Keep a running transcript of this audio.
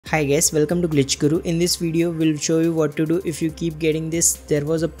Hi guys, welcome to Glitch Guru. In this video we'll show you what to do if you keep getting this. There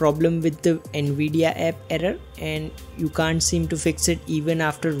was a problem with the Nvidia app error and you can't seem to fix it even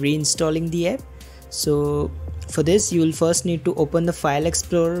after reinstalling the app. So for this you will first need to open the file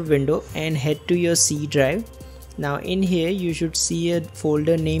explorer window and head to your C drive. Now in here you should see a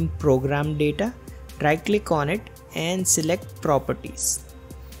folder named program data. Right click on it and select properties.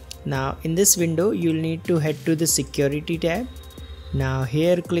 Now in this window you'll need to head to the security tab. Now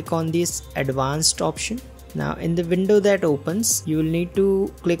here click on this advanced option. Now in the window that opens you will need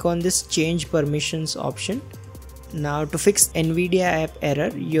to click on this change permissions option. Now to fix Nvidia app error,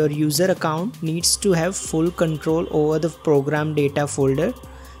 your user account needs to have full control over the program data folder.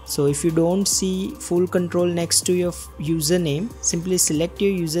 So if you don't see full control next to your username, simply select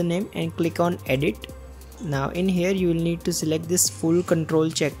your username and click on edit. Now in here you will need to select this full control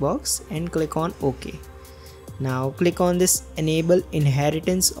checkbox and click on OK. Now click on this enable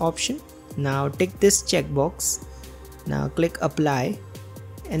inheritance option. Now tick this checkbox. Now click apply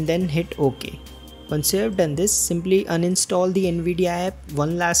and then hit OK. Once you have done this, simply uninstall the Nvidia app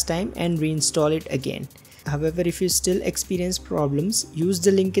one last time and reinstall it again. However, if you still experience problems, use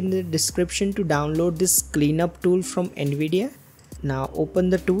the link in the description to download this cleanup tool from Nvidia. Now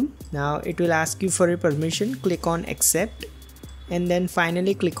open the tool. Now it will ask you for a permission. Click on accept and then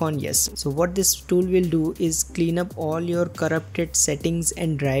finally click on yes. So what this tool will do is clean up all your corrupted settings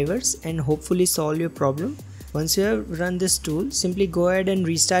and drivers and hopefully solve your problem. Once you have run this tool, simply go ahead and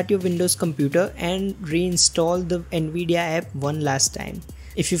restart your Windows computer and reinstall the Nvidia app one last time.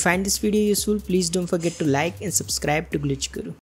 If you find this video useful, please don't forget to like and subscribe to Glitch Guru.